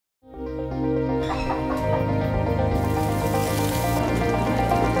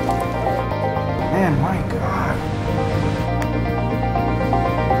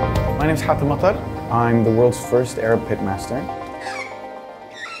name is Hattem Mattar. I'm the world's first Arab pit master.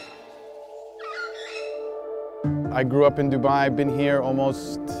 I grew up in Dubai, I've been here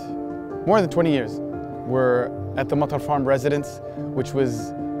almost more than 20 years. We're at the Mattar Farm residence, which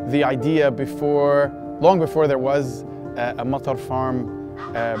was the idea long before there was a Mattar Farm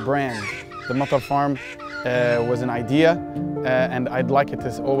brand. The Mattar Farm was an idea, and I'd like it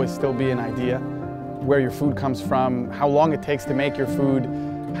to always still be an idea. Where your food comes from, how long it takes to make your food,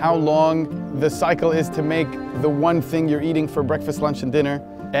 how long the cycle is to make the one thing you're eating for breakfast, lunch, and dinner.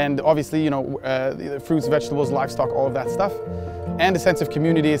 And obviously, fruits, vegetables, livestock, all of that stuff. And a sense of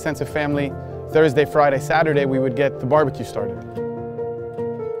community, a sense of family. Thursday, Friday, Saturday, we would get the barbecue started.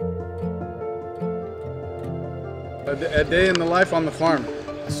 A day in the life on the farm.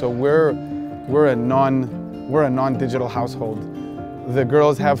 So we're a non-digital household. The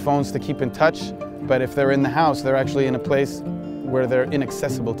girls have phones to keep in touch, but if they're in the house, they're actually in a place where they're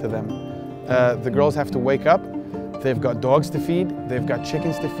inaccessible to them. The girls have to wake up. They've got dogs to feed, they've got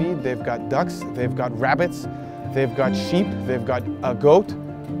chickens to feed, they've got ducks, they've got rabbits, they've got sheep, they've got a goat.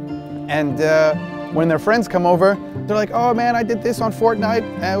 And when their friends come over, they're like, oh man, I did this on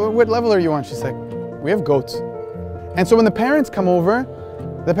Fortnite. What level are you on? She's like, we have goats. And so when the parents come over,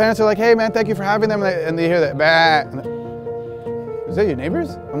 the parents are like, hey man, thank you for having them. And they hear that, bah. Is that your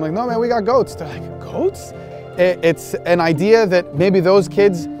neighbors? I'm like, no man, we got goats. They're like, goats? It's an idea that maybe those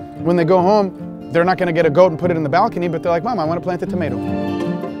kids, when they go home, they're not going to get a goat and put it in the balcony, but they're like, Mom, I want to plant a tomato.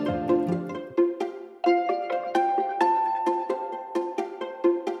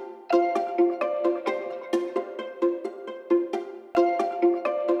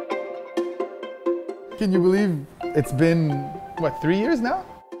 Can you believe it's been, what, 3 years now?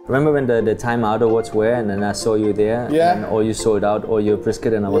 Remember when the Time Out Awards were, and then I saw you there, yeah. And all you sold out, all your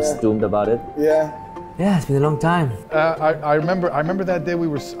brisket, and I was doomed about it. Yeah. Yeah, it's been a long time. I remember that day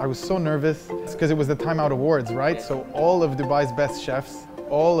I was so nervous because it was the Time Out Awards, right? So all of Dubai's best chefs,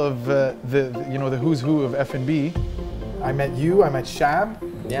 all of the who's who of F&B. I met you, I met Shab,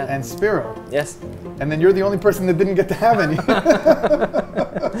 and Spiro. Yes. And then you're the only person that didn't get to have any.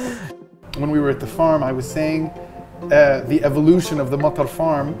 When we were at the farm, I was saying the evolution of the Mattar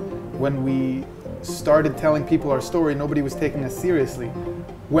Farm. When we started telling people our story, nobody was taking us seriously.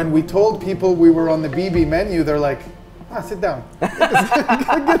 When we told people we were on the BB menu, they're like, sit down. Get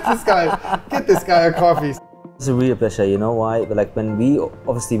this guy a coffee. It's a real pleasure, you know why? But like when we're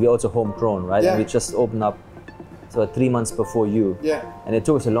also homegrown, right? Yeah. We just opened up, so 3 months before you. Yeah. And it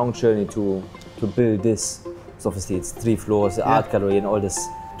took us a long journey to build this. So obviously it's 3 floors, the art gallery and all this.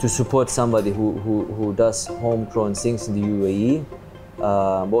 To support somebody who does homegrown things in the UAE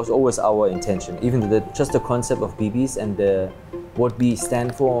was always our intention. Even just the concept of BBs and what we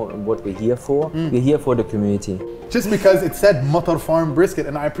stand for and what we're here for. We're here for the community. Just because it said Mattar Farm brisket,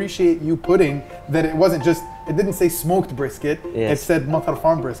 and I appreciate you putting that it didn't say smoked brisket, It said Mattar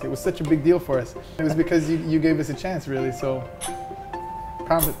Farm brisket. It was such a big deal for us. It was because you gave us a chance, really, so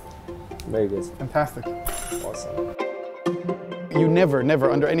proud of it. Very good. Fantastic. Awesome. You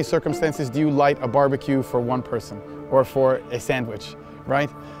never, under any circumstances, do you light a barbecue for one person or for a sandwich, right?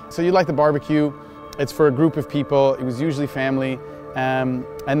 So you light the barbecue, it's for a group of people, it was usually family, and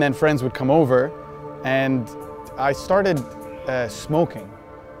then friends would come over, and I started smoking,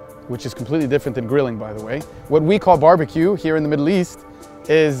 which is completely different than grilling, by the way. What we call barbecue here in the Middle East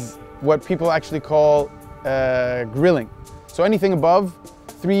is what people actually call grilling. So anything above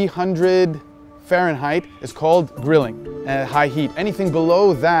 300 Fahrenheit is called grilling, high heat. Anything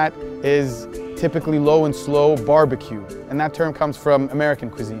below that is typically low and slow barbecue, and that term comes from American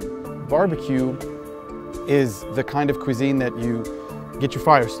cuisine. Barbecue is the kind of cuisine that you get your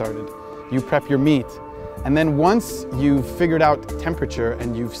fire started, you prep your meat, and then once you've figured out temperature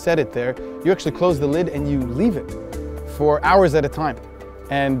and you've set it there, you actually close the lid and you leave it for hours at a time.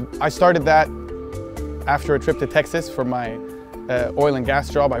 And I started that after a trip to Texas for my oil and gas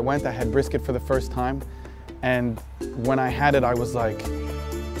job. I had brisket for the first time, and when I had it, I was like,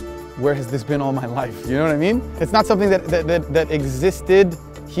 where has this been all my life? You know what I mean? It's not something that existed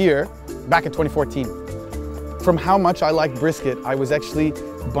here back in 2014. From how much I like brisket, I was actually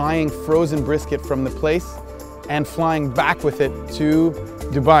buying frozen brisket from the place and flying back with it to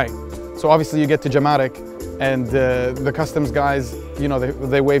Dubai. So obviously you get to Jamaica, and the customs guys,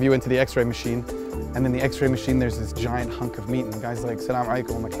 they wave you into the x-ray machine. And in the x-ray machine, there's this giant hunk of meat, and the guy's like, Salam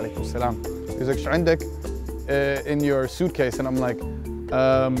alaikum, I'm like, alaikum salam. He's like, "Sh'andak in your suitcase?" And I'm like,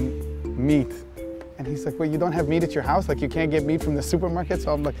 meat. And he's like, well, you don't have meat at your house? Like, you can't get meat from the supermarket?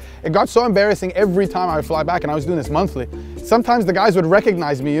 So I'm like, it got so embarrassing every time I would fly back, and I was doing this monthly. Sometimes the guys would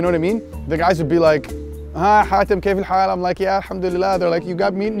recognize me, you know what I mean? The guys would be like, Ah, Hattem, كيف الحال? I'm like, yeah, alhamdulillah. They're like, you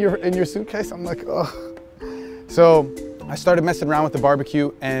got meat in your suitcase? I'm like, oh. So I started messing around with the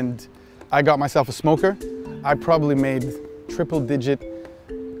barbecue and I got myself a smoker. I probably made triple-digit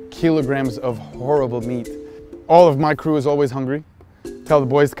kilograms of horrible meat. All of my crew is always hungry. Tell the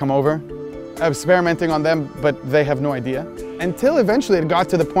boys to come over. I'm experimenting on them, but they have no idea. Until eventually it got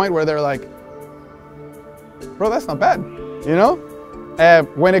to the point where they're like, bro, that's not bad, you know?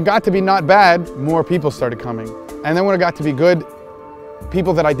 When it got to be not bad, more people started coming. And then when it got to be good,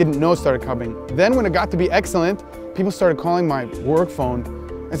 people that I didn't know started coming. Then when it got to be excellent, people started calling my work phone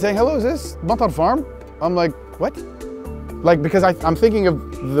and saying, hello, is this Mattar Farm? I'm like, what? Like, because I'm thinking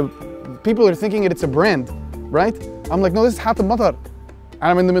of the, people are thinking it's a brand, right? I'm like, no, this is Hattem Mattar. And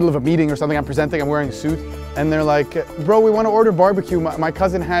I'm in the middle of a meeting or something, I'm presenting, I'm wearing a suit. And they're like, bro, we want to order barbecue. My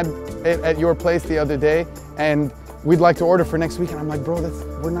cousin had it at your place the other day, and we'd like to order for next week. And I'm like, bro,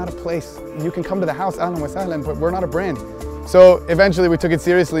 we're not a place. You can come to the house, ahlan wa sahlan, but we're not a brand. So eventually we took it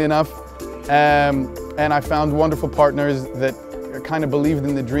seriously enough. And I found wonderful partners that kind of believed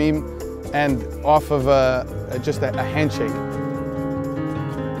in the dream, and off of just a handshake.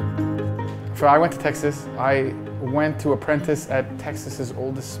 So I went to Texas. I went to apprentice at Texas's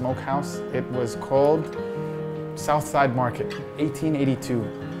oldest smokehouse. It was called Southside Market,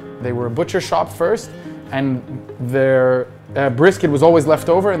 1882. They were a butcher shop first, and their brisket was always left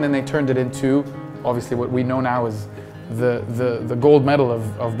over, and then they turned it into, obviously, what we know now as the gold medal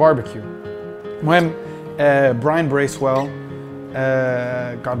of barbecue. When Brian Bracewell,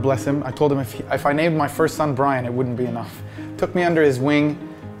 God bless him, I told him if I named my first son Brian, it wouldn't be enough. Took me under his wing,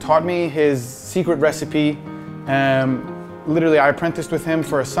 taught me his secret recipe. Literally, I apprenticed with him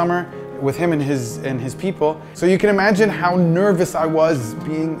for a summer, with him and his people. So you can imagine how nervous I was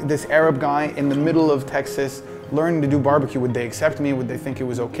being this Arab guy in the middle of Texas, learning to do barbecue. Would they accept me? Would they think it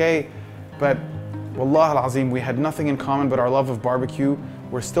was okay? But Wallah al-Azim, we had nothing in common but our love of barbecue.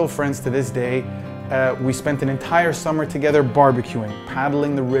 We're still friends to this day. We spent an entire summer together barbecuing,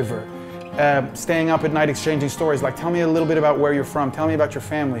 paddling the river, staying up at night exchanging stories, like, tell me a little bit about where you're from, tell me about your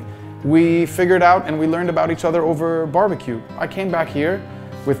family. We figured out and we learned about each other over barbecue. I came back here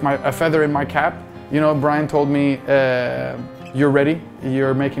with a feather in my cap. You know, Brian told me, you're ready,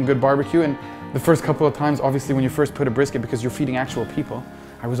 you're making good barbecue. And the first couple of times, obviously when you first put a brisket, because you're feeding actual people,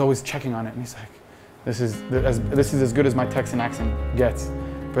 I was always checking on it. And he's like, this is as good as my Texan accent gets.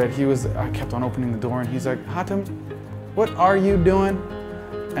 But I kept on opening the door and he's like, Hattem, what are you doing?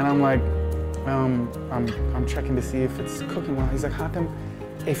 And I'm like, I'm checking to see if it's cooking well. He's like, Hattem,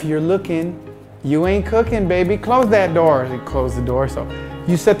 if you're looking, you ain't cooking, baby. Close that door. He closed the door. So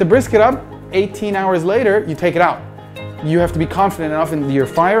you set the brisket up, 18 hours later, you take it out. You have to be confident enough in your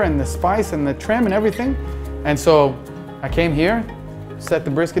fire and the spice and the trim and everything. And so I came here, set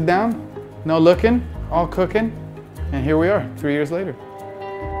the brisket down, no looking, all cooking, and here we are, 3 years later.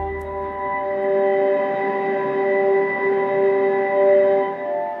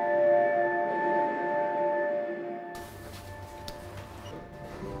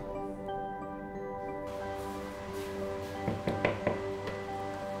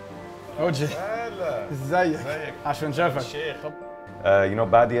 وجه ازيك عشان نشوفك. You know,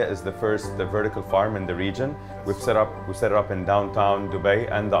 Badia is the first vertical farm in the region. We set it up in downtown Dubai,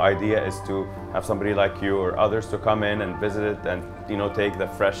 and the idea is to have somebody like you or others to come in and visit it, and take the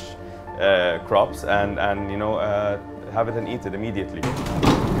fresh crops and have it and eat it immediately.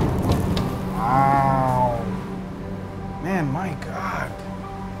 Wow, man, my God.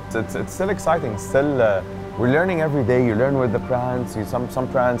 It's still exciting. We're learning every day. You learn with the plants. Some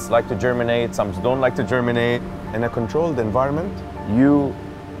plants like to germinate, some don't like to germinate. In a controlled environment, you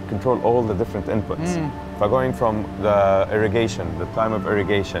control all the different inputs. By going from the irrigation, the time of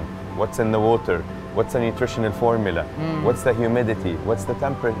irrigation, what's in the water, what's the nutritional formula, what's the humidity, what's the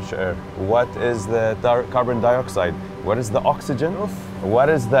temperature, what is the carbon dioxide, what is the oxygen, what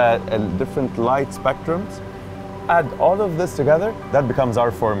is the different light spectrums. Add all of this together, that becomes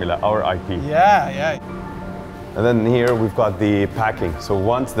our formula, our IP. Yeah. And then here we've got the packing. So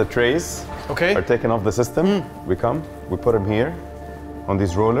once the trays are taken off the system, we put them here on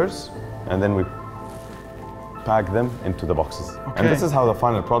these rollers, and then we pack them into the boxes. And this is how the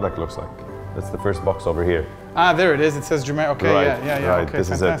final product looks like. That's the first box over here. Ah, there it is. It says Jermaine. Okay, right, yeah. Right. Okay, this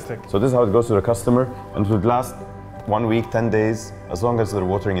fantastic. is it. So this is how it goes to the customer, and it would last 1 week, 10 days, as long as they're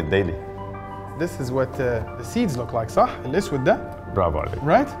watering it daily. This is what the seeds look like, صح؟ الأسود ده? Bravo, Ali.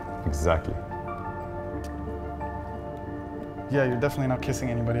 Right? Exactly. Yeah, you're definitely not kissing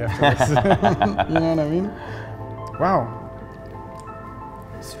anybody after this. You know what I mean? Wow.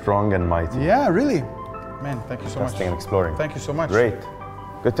 Strong and mighty. Yeah, really. Man, thank you so much. Testing and exploring. Thank you so much. Great.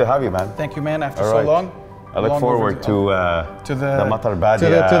 Good to have you, man. Thank you, man, after All so right. long. I look forward to the Mattar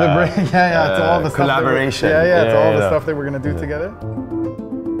Badia to the break. Yeah, to all the collaboration. Stuff to all the stuff that we're gonna do together.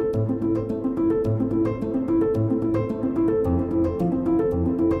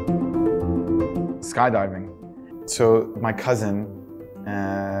 Skydiving. So my cousin,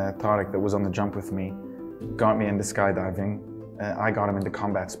 Tariq, that was on the jump with me, got me into skydiving. I got him into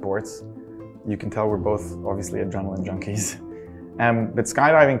combat sports. You can tell we're both obviously adrenaline junkies. But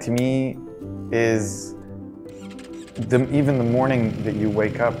skydiving to me is, even the morning that you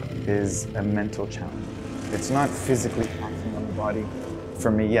wake up is a mental challenge. It's not physically taxing on the body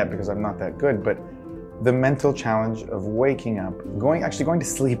for me yet because I'm not that good, but the mental challenge of waking up, actually going to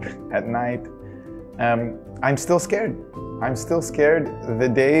sleep at night. I'm still scared. I'm still scared the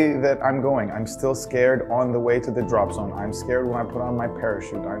day that I'm going. I'm still scared on the way to the drop zone. I'm scared when I put on my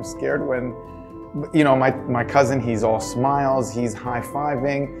parachute. I'm scared when, you know, my cousin, he's all smiles, he's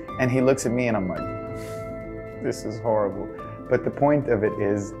high-fiving, and he looks at me and I'm like, this is horrible. But the point of it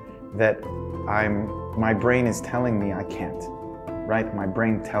is that my brain is telling me I can't, right? My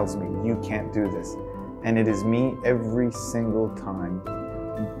brain tells me, you can't do this. And it is me every single time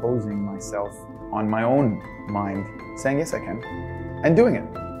imposing myself on my own mind, saying, yes, I can, and doing it.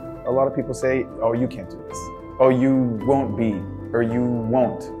 A lot of people say, oh, you can't do this. Oh, you won't be, or you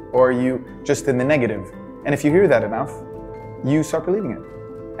won't, or you just in the negative. And if you hear that enough, you start believing it.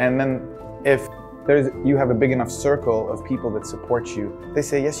 And then if you have a big enough circle of people that support you, they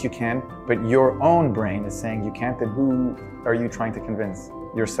say, yes, you can, but your own brain is saying you can't, then who are you trying to convince?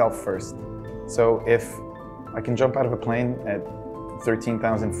 Yourself first. So if I can jump out of a plane at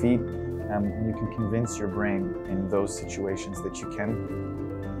 13,000 feet, you can convince your brain in those situations that you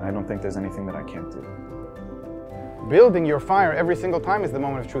can. I don't think there's anything that I can't do. Building your fire every single time is the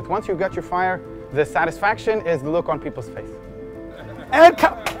moment of truth. Once you've got your fire, the satisfaction is the look on people's face. And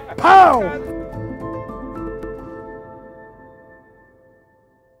pow!